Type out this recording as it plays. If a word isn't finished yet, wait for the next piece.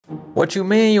What you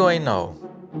mean you ain't know?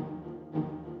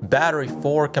 Battery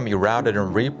 4 can be routed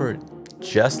in Reaper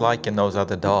just like in those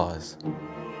other DAWs.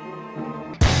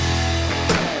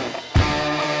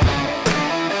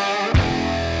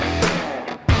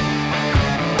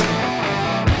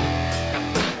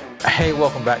 Hey,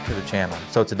 welcome back to the channel.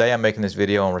 So today I'm making this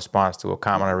video in response to a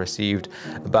comment I received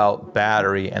about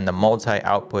battery and the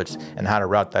multi-outputs and how to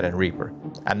route that in Reaper.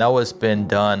 I know it's been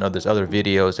done, or there's other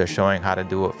videos that are showing how to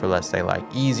do it for, let's say, like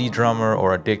easy drummer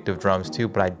or addictive drums too,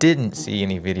 but I didn't see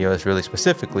any videos really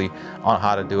specifically on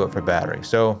how to do it for battery.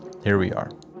 So here we are.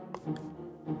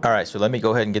 All right, so let me go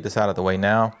ahead and get this out of the way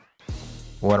now.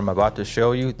 What I'm about to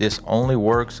show you, this only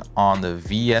works on the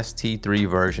VST3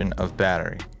 version of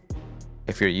battery.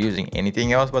 If you're using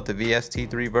anything else but the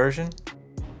VST3 version,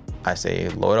 I say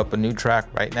load up a new track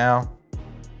right now,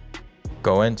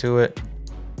 go into it,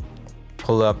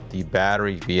 pull up the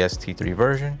battery VST3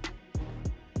 version,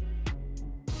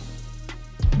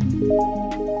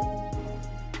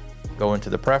 go into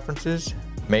the preferences,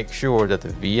 make sure that the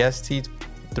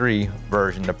VST3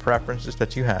 version, the preferences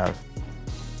that you have,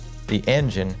 the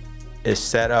engine is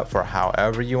set up for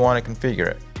however you want to configure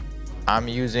it. I'm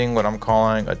using what I'm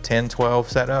calling a 10-12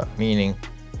 setup, meaning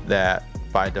that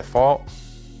by default,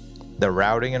 the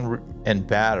routing and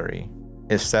battery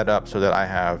is set up so that I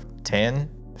have 10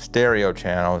 stereo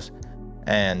channels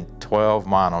and 12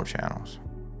 mono channels.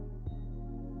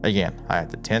 Again, I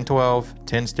have the 10-12,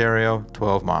 10 stereo,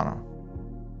 12 mono.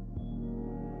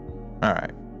 All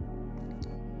right.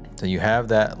 So you have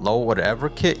that, load whatever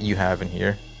kit you have in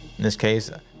here. In this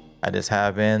case, I just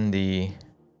have in the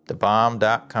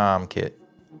bomb.com kit.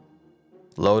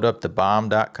 Load up the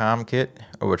bomb.com kit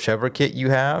or whichever kit you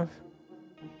have.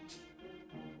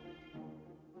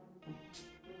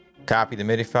 Copy the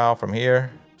MIDI file from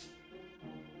here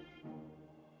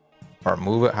or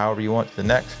move it however you want to the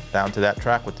next, down to that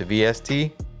track with the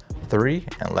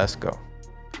VST3, and let's go.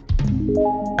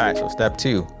 All right, so step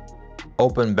 2,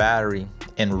 open battery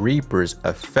in Reaper's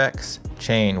effects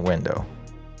chain window.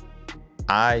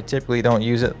 I typically don't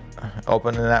use it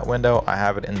open in that window. I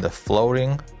have it in the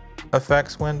floating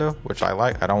effects window, which I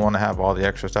like. I don't want to have all the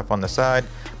extra stuff on the side,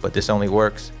 but this only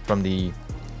works from the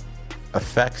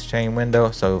effects chain window.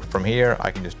 So from here,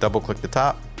 I can just double click the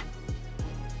top.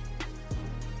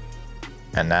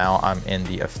 And now I'm in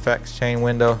the effects chain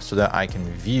window so that I can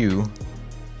view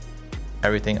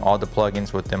everything, all the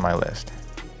plugins within my list.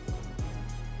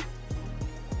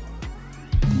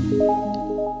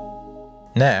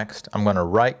 Next, I'm going to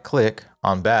right click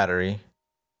on battery,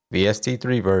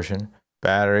 VST3 version,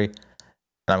 battery, and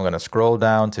I'm going to scroll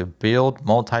down to build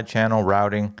multi-channel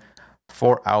routing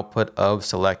for output of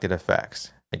selected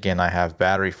effects. Again, I have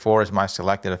battery 4 as my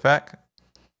selected effect.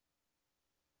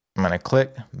 I'm going to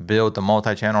click build the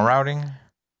multi-channel routing,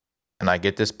 and I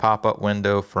get this pop-up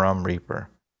window from Reaper.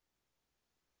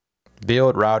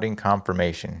 Build routing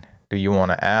confirmation. Do you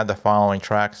want to add the following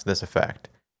tracks to this effect?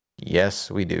 Yes,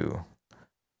 we do.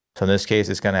 So in this case,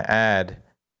 it's going to add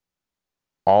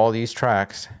all these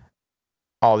tracks,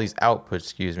 all these outputs,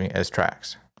 excuse me, as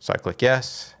tracks. So I click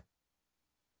yes.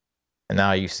 And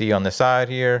now you see on the side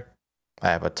here, I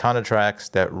have a ton of tracks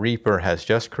that Reaper has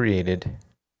just created,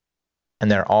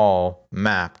 and they're all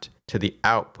mapped to the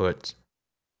outputs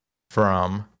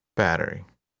from battery.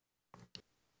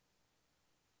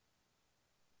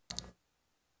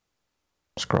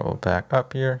 Scroll back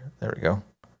up here. There we go.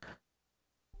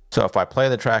 So if I play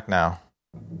the track now,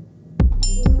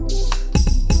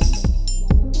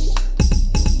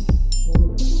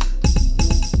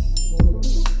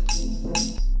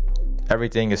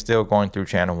 everything is still going through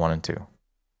channel 1 and 2,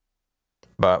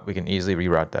 but we can easily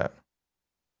reroute that.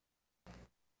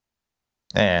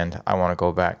 And I want to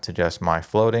go back to just my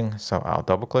floating, so I'll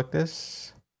double click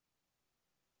this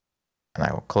and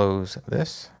I will close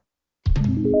this.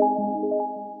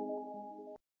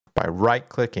 By right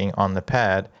clicking on the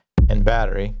pad and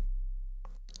battery,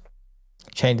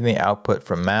 changing the output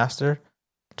from master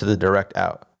to the direct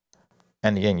out.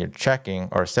 And again, you're checking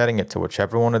or setting it to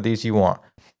whichever one of these you want.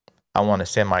 I want to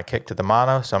send my kick to the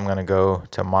mono, so I'm going to go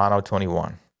to mono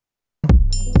 21.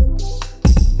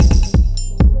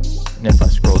 And if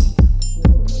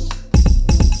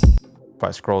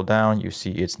I scroll down, you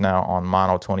see it's now on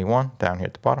mono 21 down here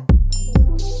at the bottom.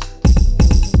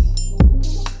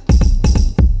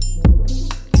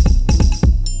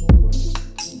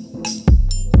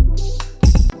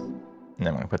 And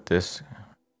then I'm going to put this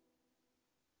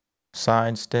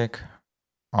side stick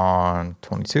on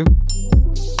 22.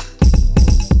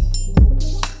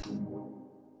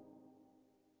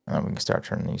 And then we can start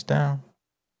turning these down.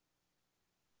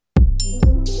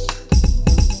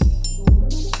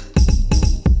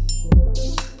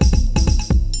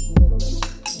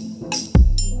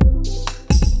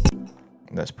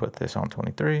 this on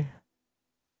 23.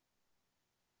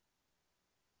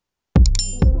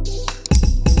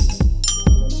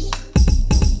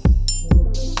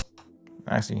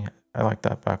 Actually, I like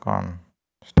that back on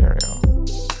stereo.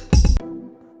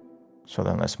 So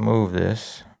then let's move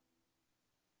this.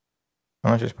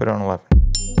 And let's just put it on 11.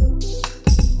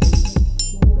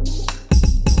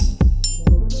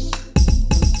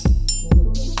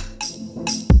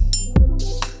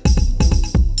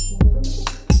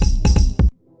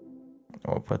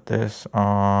 We'll put this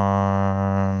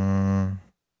on.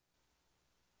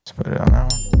 Let's put it on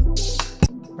that one.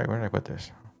 Wait, where did I put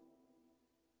this?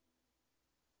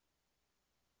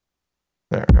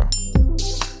 There we go.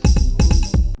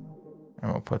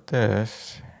 And we'll put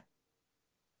this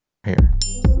here.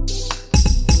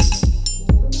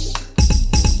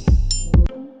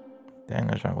 Dang,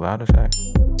 that's not loud as heck.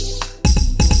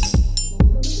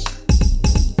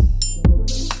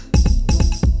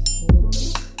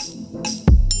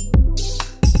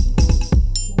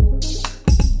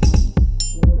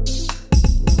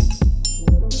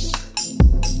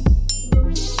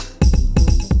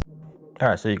 All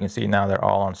right, so you can see now they're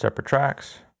all on separate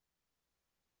tracks.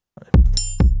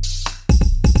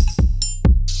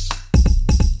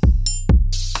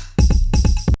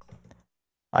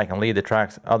 I can leave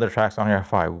the other tracks on here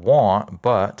if I want,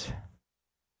 but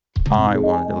I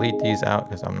want to delete these out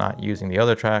because I'm not using the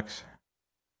other tracks.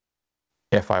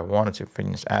 If I wanted to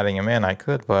finish adding them in, I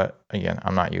could, but again,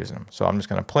 I'm not using them. So I'm just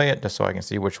going to play it just so I can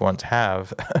see which ones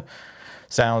have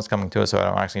sounds coming to it so I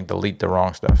don't actually delete the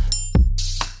wrong stuff.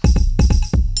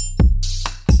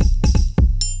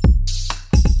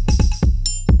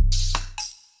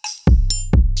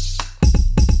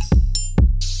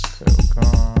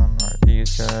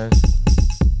 Guys.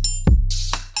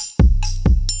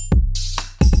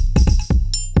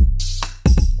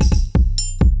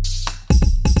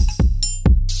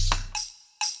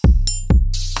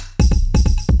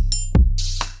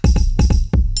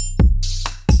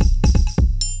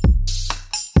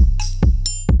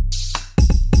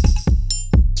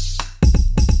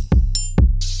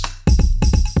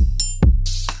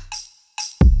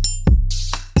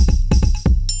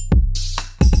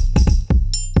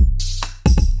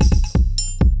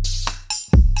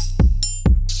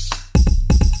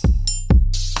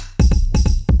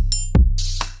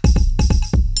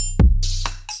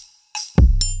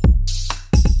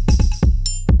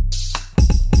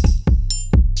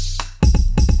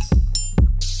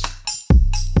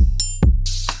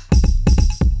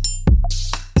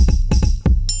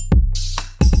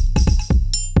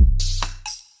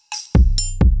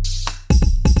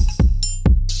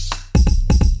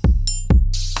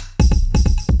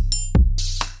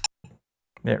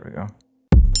 There we go.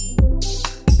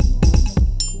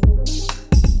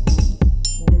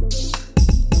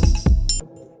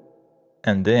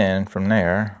 And then from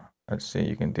there, let's see,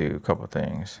 you can do a couple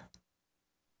things.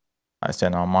 I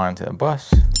send all mine to the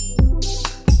bus.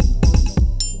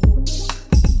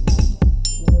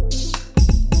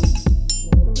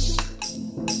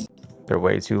 They're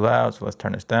way too loud, so let's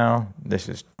turn this down. This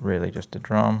is really just a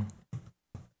drum.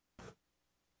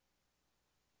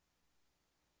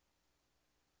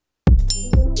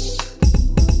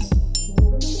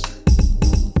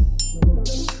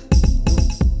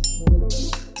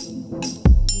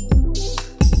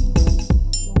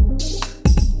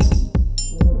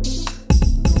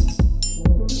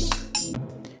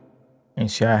 You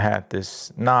see, I had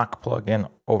this knock plugin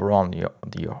over on the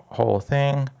whole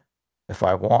thing. If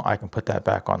I want, I can put that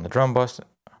back on the drum bus,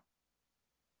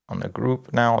 on the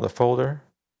group now, the folder.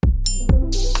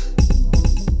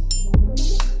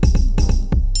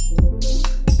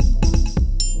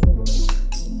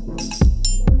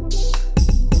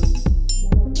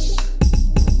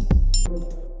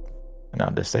 And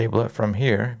I'll disable it from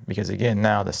here because again,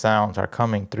 now the sounds are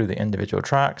coming through the individual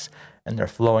tracks and they're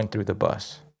flowing through the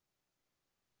bus.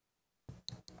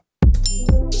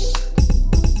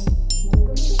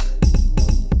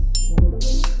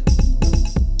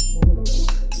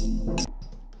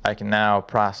 I can now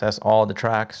process all the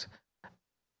tracks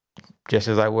just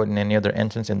as I would in any other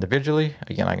instance individually.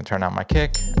 Again, I can turn on my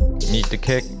kick, mute the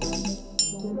kick.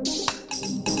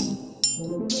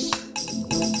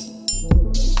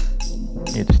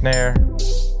 Mute the snare.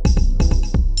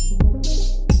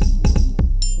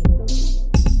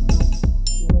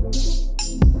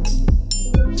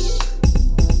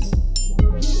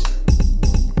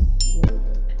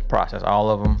 Process all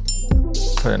of them.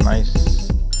 Put a nice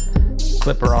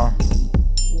clipper on.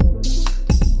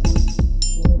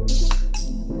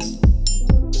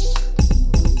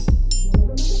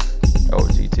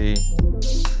 OTT.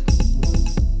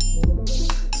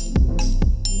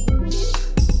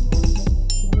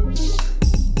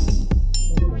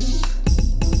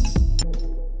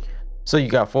 So you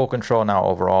got full control now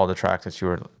over all the tracks that you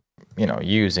were, you know,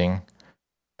 using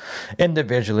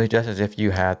individually, just as if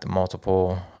you had the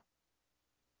multiple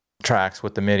tracks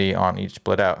with the MIDI on each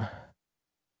split out.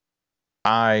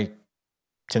 I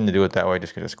tend to do it that way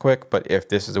just because it's quick, but if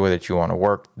this is the way that you want to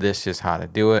work, this is how to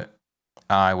do it.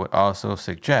 I would also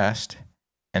suggest,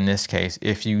 in this case,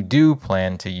 if you do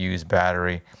plan to use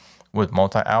battery with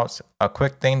multi-outs, a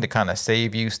quick thing to kind of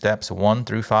save you steps 1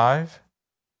 through 5.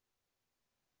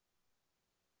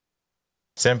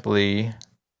 Simply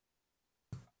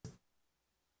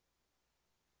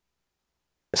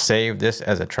save this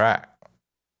as a track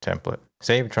template.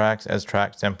 Save tracks as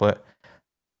track template.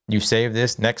 You save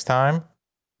this, next time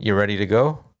you're ready to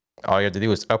go. All you have to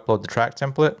do is upload the track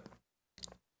template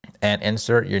and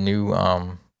insert your new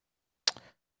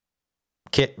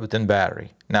kit within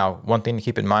battery. Now, one thing to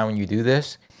keep in mind when you do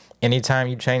this, anytime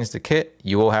you change the kit,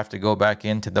 you will have to go back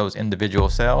into those individual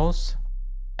cells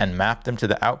and map them to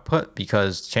the output,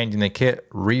 because changing the kit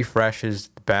refreshes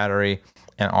the battery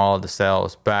and all of the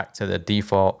cells back to the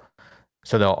default,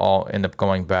 so they'll all end up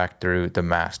going back through the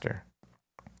master.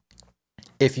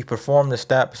 If you perform the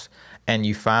steps and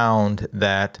you found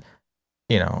that,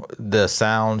 you know, the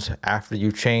sounds after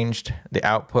you changed the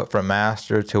output from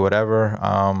master to whatever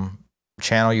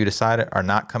channel you decided are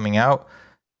not coming out,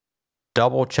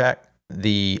 double check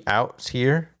the outs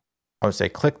here. I would say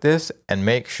click this and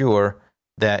make sure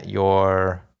that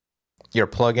your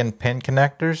plug-in pin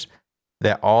connectors,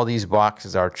 that all these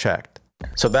boxes are checked.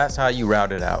 So that's how you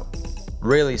route it out.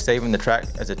 Really saving the track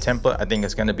as a template, I think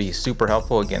it's going to be super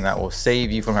helpful. Again, that will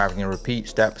save you from having to repeat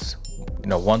steps, you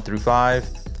know, 1 through 5.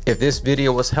 If this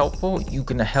video was helpful, you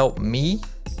can help me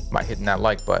by hitting that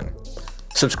like button.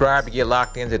 Subscribe to get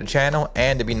locked into the channel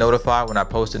and to be notified when I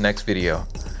post the next video.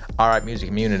 All right, music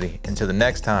community, until the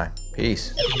next time,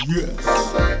 peace.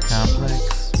 Yes.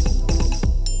 Complex.